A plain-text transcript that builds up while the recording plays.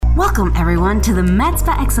Welcome, everyone, to the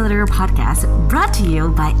MedSpa Accelerator podcast, brought to you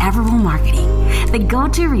by Everwell Marketing, the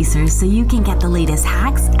go-to resource so you can get the latest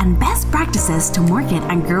hacks and best practices to market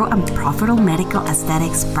and grow a profitable medical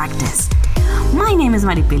aesthetics practice. My name is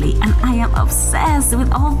Maripili, and I am obsessed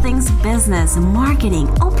with all things business, marketing,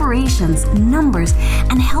 operations, numbers,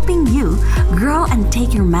 and helping you grow and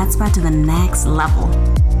take your med spa to the next level.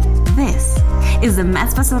 This is the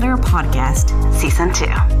MedSpa Accelerator podcast, Season 2.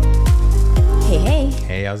 Hey.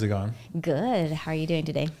 Hey, how's it going? Good. How are you doing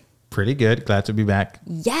today? Pretty good. Glad to be back.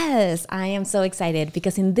 Yes, I am so excited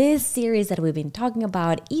because in this series that we've been talking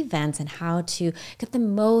about events and how to get the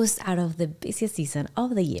most out of the busiest season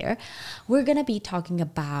of the year, we're going to be talking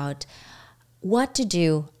about what to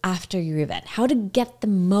do after your event, how to get the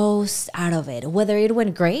most out of it, whether it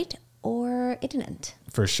went great or it didn't.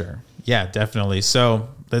 For sure. Yeah, definitely. So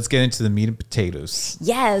let's get into the meat and potatoes.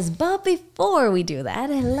 Yes, but before we do that,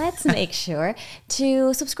 let's make sure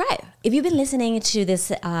to subscribe. If you've been listening to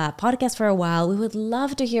this podcast for a while, we would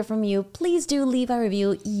love to hear from you. Please do leave a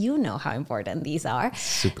review. You know how important these are.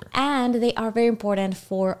 Super. And they are very important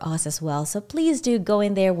for us as well. So please do go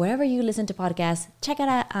in there, wherever you listen to podcasts, check it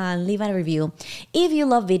out and leave a review. If you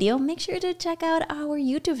love video, make sure to check out our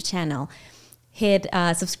YouTube channel. Hit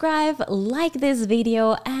subscribe, like this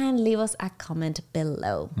video, and leave us a comment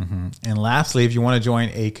below. Mm-hmm. And lastly, if you want to join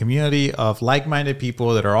a community of like-minded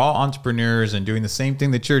people that are all entrepreneurs and doing the same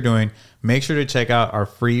thing that you're doing, make sure to check out our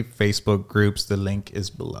free Facebook groups. The link is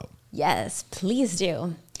below. Yes, please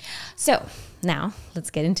do. So now let's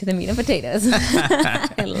get into the meat and potatoes.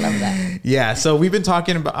 I love that. Yeah. So we've been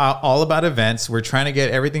talking about all about events. We're trying to get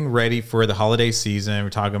everything ready for the holiday season. We're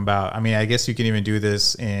talking about, I guess you can even do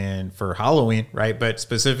this for Halloween, right? But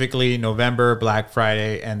specifically November, Black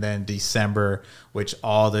Friday, and then December, which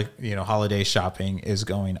all the, holiday shopping is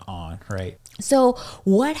going on, right? So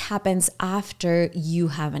what happens after you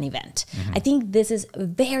have an event? Mm-hmm. I think this is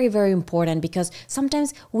very, very important because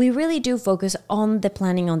sometimes we really do focus on the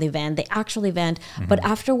planning on the event, the actual event, mm-hmm. but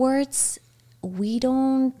afterwards we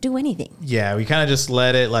don't do anything. Yeah, we kind of just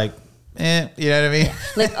let it you know what I mean?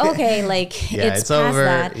 Yeah, it's past over,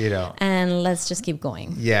 that, and let's just keep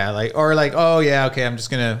going. Yeah, oh yeah, okay, I'm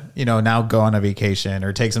just gonna, now go on a vacation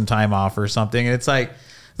or take some time off or something. And it's like,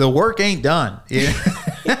 the work ain't done. Yes.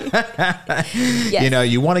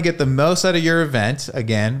 You want to get the most out of your event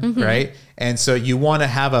again, mm-hmm. right? And so you want to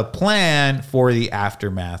have a plan for the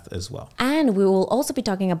aftermath as well. And we will also be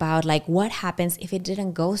talking about what happens if it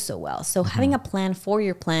didn't go so well. So mm-hmm. having a plan for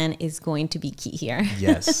your plan is going to be key here.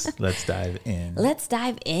 Yes, let's dive in. Let's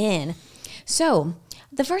dive in. So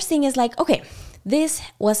the first thing is okay, this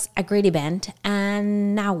was a great event,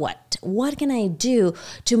 and now what? What can I do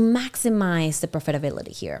to maximize the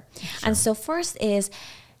profitability here? Sure. And so first is,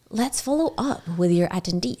 let's follow up with your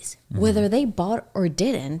attendees. Mm-hmm. Whether they bought or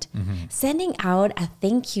didn't, mm-hmm. sending out a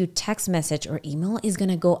thank you text message or email is going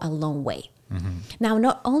to go a long way. Mm-hmm. Now,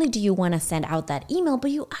 not only do you want to send out that email, but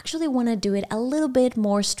you actually want to do it a little bit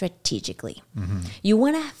more strategically. Mm-hmm. You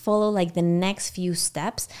want to follow the next few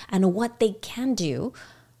steps and what they can do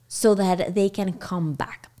so that they can come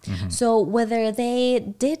back. Mm-hmm. So whether they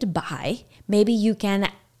did buy, maybe you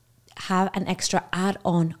can have an extra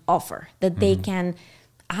add-on offer that they mm-hmm. can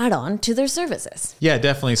add on to their services. Yeah,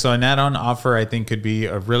 definitely. So an add-on offer, I think, could be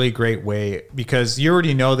a really great way because you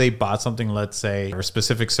already know they bought something, let's say, or a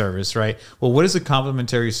specific service, right? Well, what is a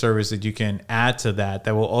complementary service that you can add to that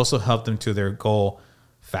will also help them to their goal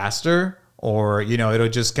faster? Or, it'll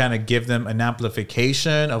just kind of give them an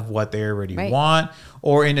amplification of what they already right. want.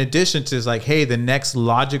 Or in addition to hey, the next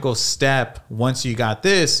logical step once you got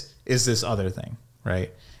this is this other thing,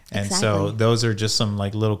 right? And exactly. So those are just some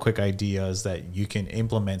little quick ideas that you can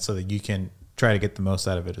implement so that you can try to get the most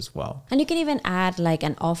out of it as well. And you can even add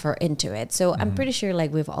an offer into it. So mm-hmm. I'm pretty sure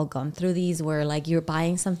we've all gone through these where you're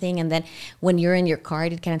buying something and then when you're in your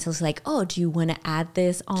cart, it kind of tells you oh, do you want to add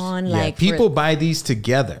this on? Yeah, people buy these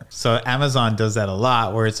together. So Amazon does that a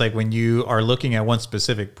lot where it's when you are looking at one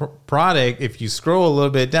specific product, if you scroll a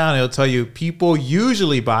little bit down, it'll tell you people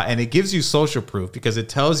usually buy, and it gives you social proof because it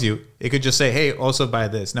tells you, it could just say, hey, also buy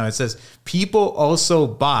this. No, it says people also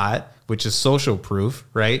bought, which is social proof,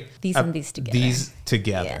 right? These and these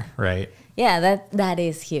together. Yeah. Right? Yeah, that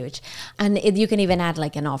is huge. And you can even add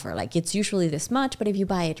an offer. It's usually this much, but if you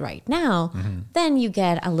buy it right now, mm-hmm. then you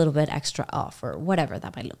get a little bit extra off or whatever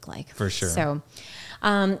that might look like. For sure. So,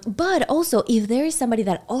 but also if there is somebody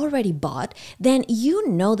that already bought, then you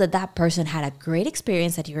know that person had a great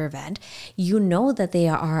experience at your event. You know that they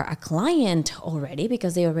are a client already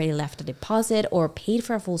because they already left a deposit or paid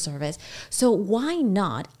for a full service. So why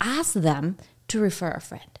not ask them to refer a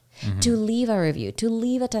friend? Mm-hmm. To leave a review, to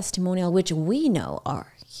leave a testimonial, which we know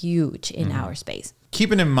are huge in our space.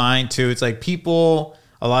 Keeping in mind too, it's like people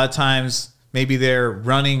a lot of times maybe they're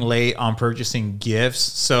running late on purchasing gifts.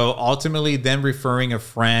 So ultimately them referring a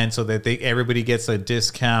friend so that everybody gets a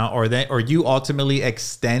discount, or you ultimately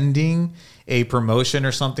extending a promotion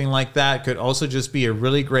or something like that could also just be a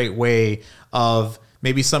really great way of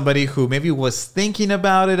maybe somebody who maybe was thinking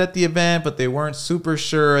about it at the event, but they weren't super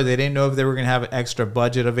sure. They didn't know if they were going to have an extra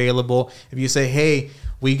budget available. If you say, hey,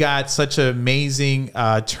 we got such an amazing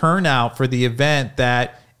turnout for the event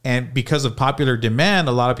and because of popular demand,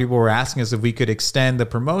 a lot of people were asking us if we could extend the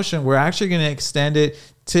promotion. We're actually going to extend it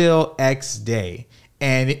till X day.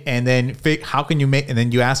 And then how can you make, and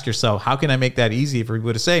then you ask yourself, how can I make that easy for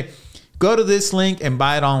people to say, go to this link and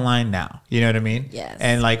buy it online now. You know what I mean? Yes.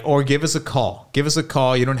 And or give us a call. Give us a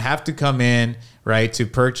call. You don't have to come in, right, to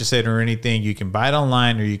purchase it or anything. You can buy it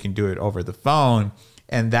online or you can do it over the phone.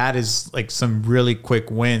 And that is like some really quick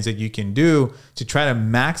wins that you can do to try to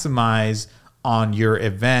maximize on your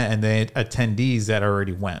event and the attendees that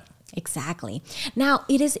already went. Exactly. Now,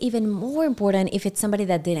 it is even more important if it's somebody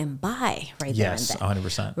that didn't buy right there and Yes, then.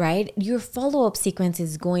 100%. Right? Your follow-up sequence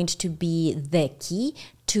is going to be the key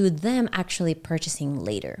to them actually purchasing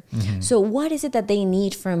later. So what is it that they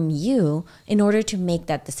need from you in order to make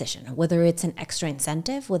that decision? Whether it's an extra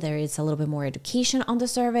incentive, whether it's a little bit more education on the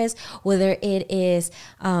service, whether it is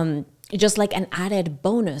just like an added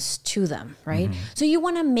bonus to them, right? So you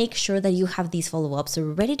want to make sure that you have these follow-ups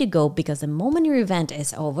ready to go, because the moment your event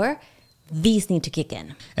is over, these need to kick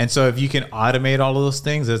in. And so if you can automate all of those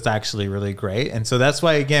things, that's actually really great. And so that's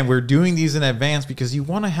why, again, we're doing these in advance, because you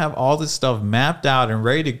want to have all this stuff mapped out and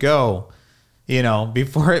ready to go,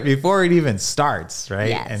 before it even starts, right?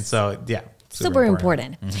 Yes. And so, yeah. Super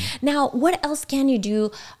important. Now, what else can you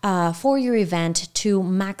do for your event to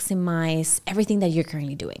maximize everything that you're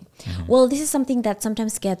currently doing? Well, this is something that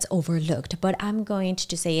sometimes gets overlooked, but I'm going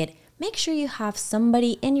to say it. Make sure you have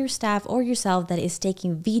somebody in your staff or yourself that is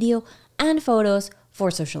taking video and photos for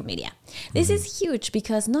social media. This is huge,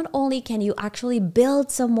 because not only can you actually build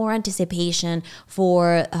some more anticipation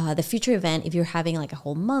for the future event, if you're having like a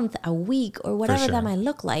whole month, a week, or whatever that might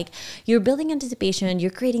look like, you're building anticipation, you're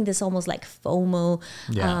creating this almost like FOMO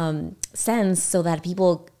sense, so that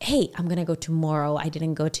people, hey, I'm gonna go tomorrow, I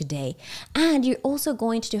didn't go today. And you're also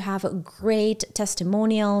going to have great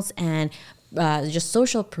testimonials and just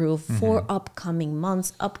social proof for upcoming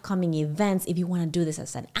months, upcoming events. If you want to do this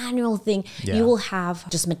as an annual thing, you will have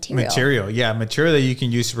just material Material that you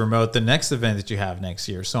can use to promote the next event that you have next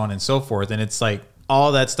year, so on and so forth. And it's like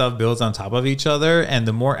all that stuff builds on top of each other, and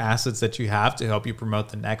the more assets that you have to help you promote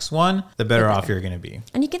the next one, the better off you're going to be.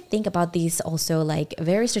 And you can think about these also like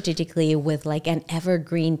very strategically with like an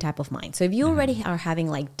evergreen type of mind. So if you already are having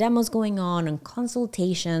like demos going on and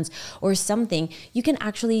consultations or something, you can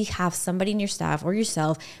actually have somebody in your staff or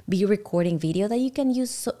yourself be recording video that you can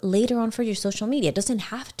use later on for your social media. It doesn't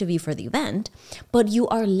have to be for the event, but you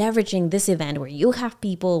are leveraging this event where you have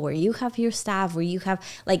people, where you have your staff, where you have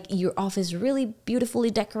like your office really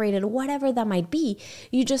beautifully decorated, whatever that might be.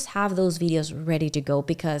 You just have those videos ready to go,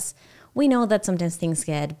 because we know that sometimes things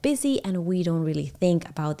get busy and we don't really think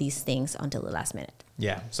about these things until the last minute.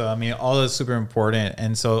 Yeah. So, I mean, all that's super important.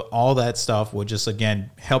 And so all that stuff will just,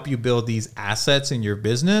 again, help you build these assets in your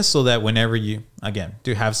business, so that whenever you, again,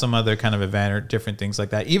 do have some other kind of event or different things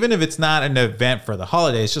like that, even if it's not an event for the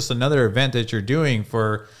holidays, just another event that you're doing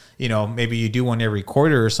for, maybe you do one every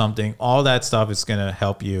quarter or something, all that stuff is going to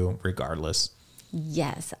help you regardless.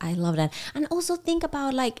 Yes, I love that. And also think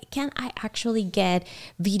about like, can I actually get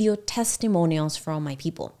video testimonials from my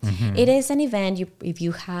people? It is an event. If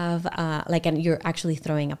you have you're actually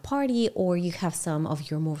throwing a party, or you have some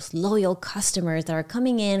of your most loyal customers that are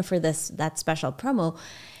coming in for that special promo,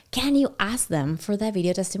 can you ask them for that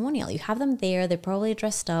video testimonial? You have them there. They're probably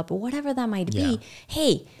dressed up, or whatever that might be.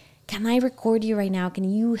 Hey, can I record you right now? Can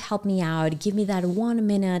you help me out? Give me that 1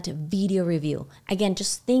 minute video review. Again,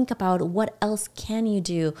 just think about what else can you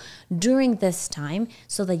do during this time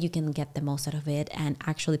so that you can get the most out of it and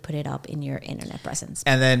actually put it up in your internet presence.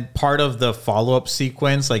 And then part of the follow-up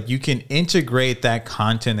sequence, like you can integrate that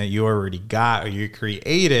content that you already got or you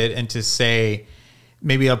created into, say,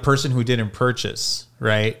 maybe a person who didn't purchase,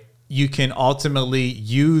 right? You can ultimately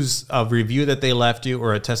use a review that they left you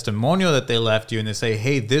or a testimonial that they left you, and they say,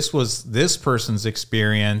 hey, this was this person's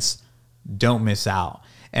experience. Don't miss out.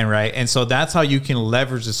 And so that's how you can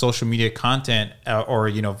leverage the social media content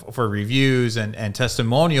for reviews and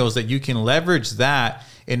testimonials, that you can leverage that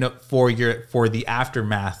for the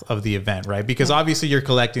aftermath of the event, right? Because obviously you're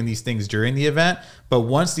collecting these things during the event, but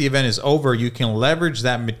once the event is over, you can leverage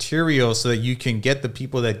that material so that you can get the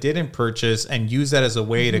people that didn't purchase and use that as a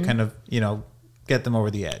way to kind of, get them over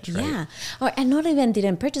the edge, right? Yeah. And not even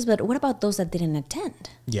didn't purchase, but what about those that didn't attend?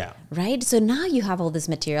 Yeah. Right? So now you have all this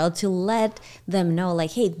material to let them know,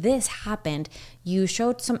 like, hey, this happened. You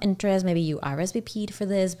showed some interest. Maybe you RSVP'd for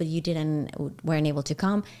this, but you weren't able to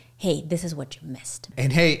come. Hey, this is what you missed.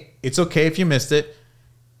 And hey, it's okay if you missed it.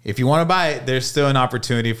 If you want to buy it, there's still an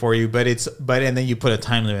opportunity for you, and then you put a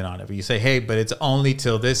time limit on it. But you say, hey, but it's only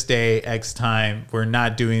till this day, X time. We're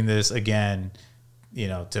not doing this again,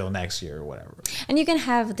 till next year or whatever. And you can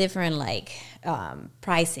have different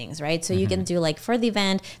pricings, right? So you can do for the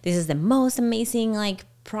event, this is the most amazing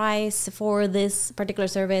price for this particular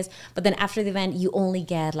service. But then after the event, you only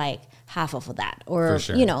get half of that, or,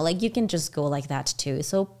 sure. You can just go like that too.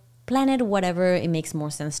 So plan it whatever it makes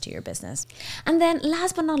more sense to your business. And then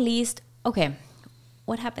last but not least, okay,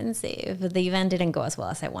 what happens if the event didn't go as well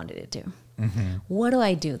as I wanted it to? What do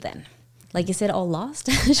I do then? Is it all lost?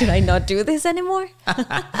 Should I not do this anymore?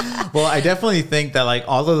 Well, I definitely think that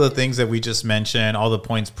all of the things that we just mentioned, all the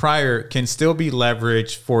points prior, can still be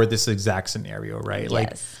leveraged for this exact scenario, right?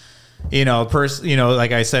 Yes.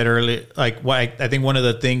 Like I said earlier, I think one of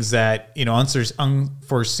the things that,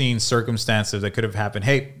 unforeseen circumstances that could have happened.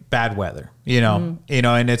 Hey, bad weather, and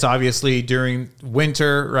it's obviously during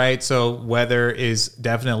winter, right? So weather is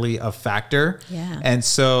definitely a factor. Yeah. And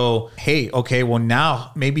so, hey, okay, well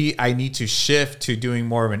now maybe I need to shift to doing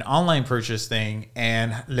more of an online purchase thing.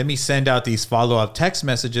 And let me send out these follow-up text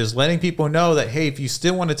messages, letting people know that, hey, if you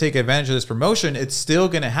still want to take advantage of this promotion, it's still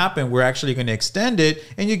going to happen. We're actually going to extend it.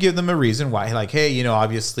 And you give them a reason why, hey,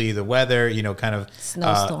 obviously the weather, kind of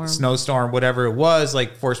snowstorm, whatever it was,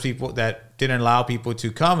 forced people that didn't allow people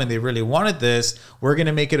to come and they really wanted this. We're going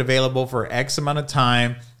to make it available for X amount of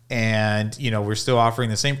time. And, we're still offering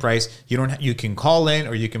the same price. You can call in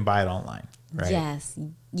or you can buy it online. Right?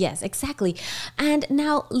 Yes, exactly. And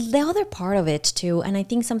now the other part of it too, and I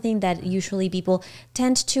think something that usually people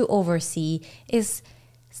tend to oversee is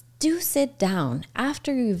do sit down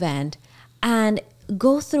after your event and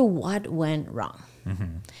go through what went wrong.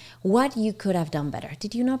 What you could have done better.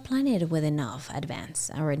 Did you not plan it with enough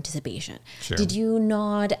advance or anticipation? Sure. Did you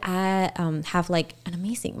not have an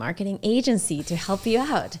amazing marketing agency to help you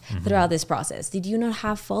out throughout this process? Did you not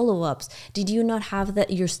have follow-ups? Did you not have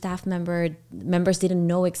that your staff members didn't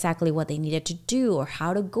know exactly what they needed to do or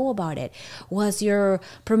how to go about it? Was your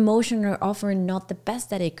promotion or offer not the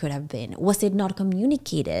best that it could have been? Was it not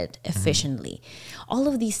communicated efficiently? All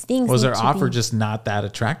of these things. Was our offer just not that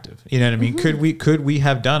attractive? You know what I mean? Could we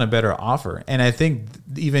have done a better offer? And I think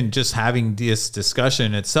even just having this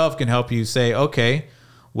discussion itself can help you say, okay,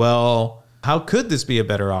 well, how could this be a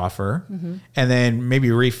better offer? And then maybe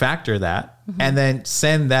refactor that and then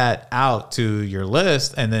send that out to your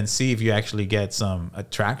list and then see if you actually get some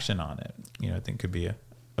attraction on it. I think could be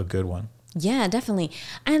a good one. Yeah, definitely.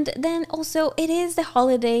 And then also it is the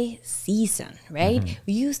holiday season, right?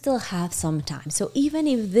 You still have some time. So even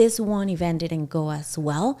if this one event didn't go as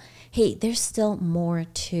well, hey, there's still more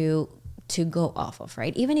to go off of,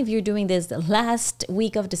 right? Even if you're doing this the last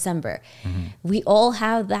week of December, we all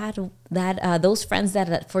have those friends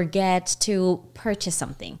that forget to purchase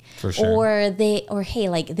something. For sure. Or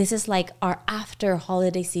hey, this is our after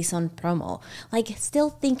holiday season promo.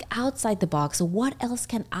 Still think outside the box. What else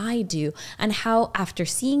can I do? And how, after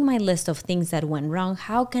seeing my list of things that went wrong,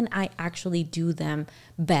 how can I actually do them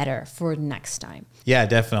better for next time? Yeah,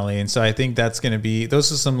 definitely. And so I think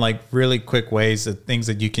those are some really quick ways of things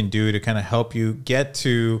that you can do to kind of help you get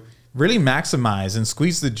to really maximize and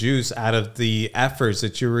squeeze the juice out of the efforts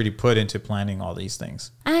that you already put into planning all these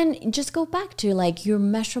things. And just go back to your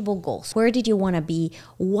measurable goals. Where did you want to be?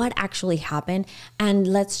 What actually happened? And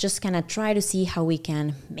let's just kind of try to see how we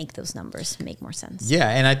can make those numbers make more sense. Yeah.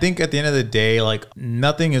 And I think at the end of the day,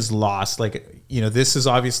 nothing is lost. This is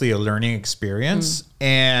obviously a learning experience.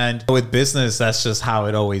 And with business, that's just how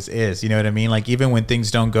it always is. You know what I mean? Even when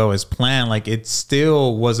things don't go as planned, it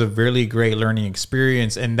still was a really great learning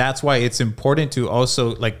experience. And that's why it's important to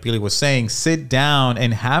also, like Billy was saying, sit down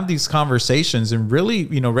and have these conversations and really,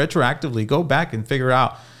 retroactively go back and figure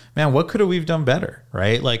out, man, what could have we done better?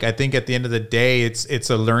 Right? I think at the end of the day, it's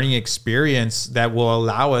a learning experience that will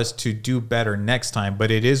allow us to do better next time. But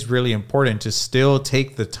it is really important to still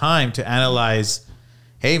take the time to analyze,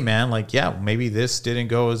 hey man, maybe this didn't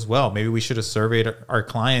go as well. Maybe we should have surveyed our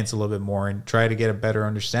clients a little bit more and try to get a better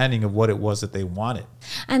understanding of what it was that they wanted.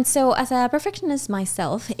 And so as a perfectionist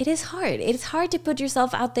myself, it is hard. It's hard to put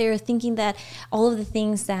yourself out there thinking that all of the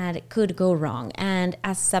things that could go wrong. And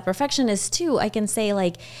as a perfectionist too, I can say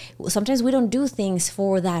sometimes we don't do things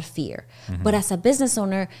for that fear. But as a business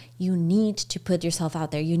owner, you need to put yourself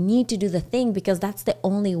out there. You need to do the thing because that's the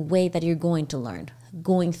only way that you're going to learn.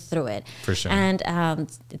 going through it. For sure. And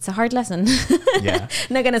it's a hard lesson. Yeah.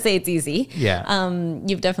 Not going to say it's easy. Yeah.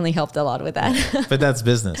 You've definitely helped a lot with that. But that's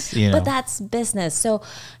business, you know. But that's business. So,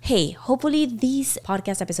 hey, hopefully these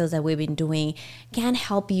podcast episodes that we've been doing can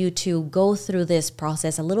help you to go through this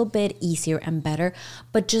process a little bit easier and better,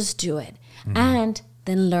 but just do it and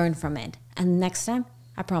then learn from it. And next time,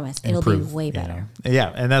 I promise it'll be way better.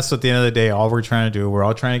 Yeah. And that's at the end of the day, all we're trying to do. We're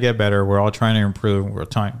all trying to get better. We're all trying to improve. We're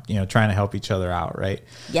trying to help each other out. Right.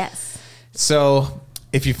 Yes. So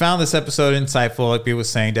if you found this episode insightful, like Bea was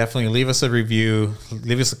saying, definitely leave us a review,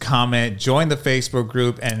 leave us a comment, join the Facebook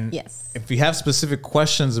group. And if you have specific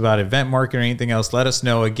questions about event marketing or anything else, let us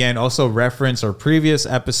know. Again, also reference our previous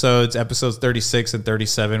episodes 36 and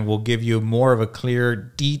 37 will give you more of a clear,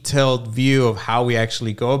 detailed view of how we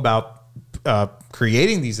actually go about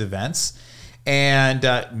creating these events. And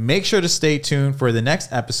make sure to stay tuned for the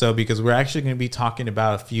next episode, because we're actually going to be talking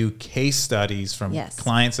about a few case studies from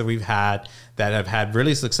clients that we've had that have had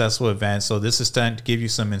really successful events. So this is time to give you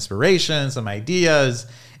some inspiration, some ideas,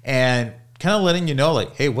 and kind of letting you know,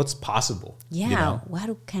 like, hey, what's possible? Yeah. You know?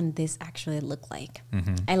 What can this actually look like?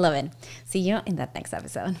 I love it. See you in that next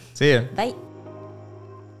episode. See ya. Bye.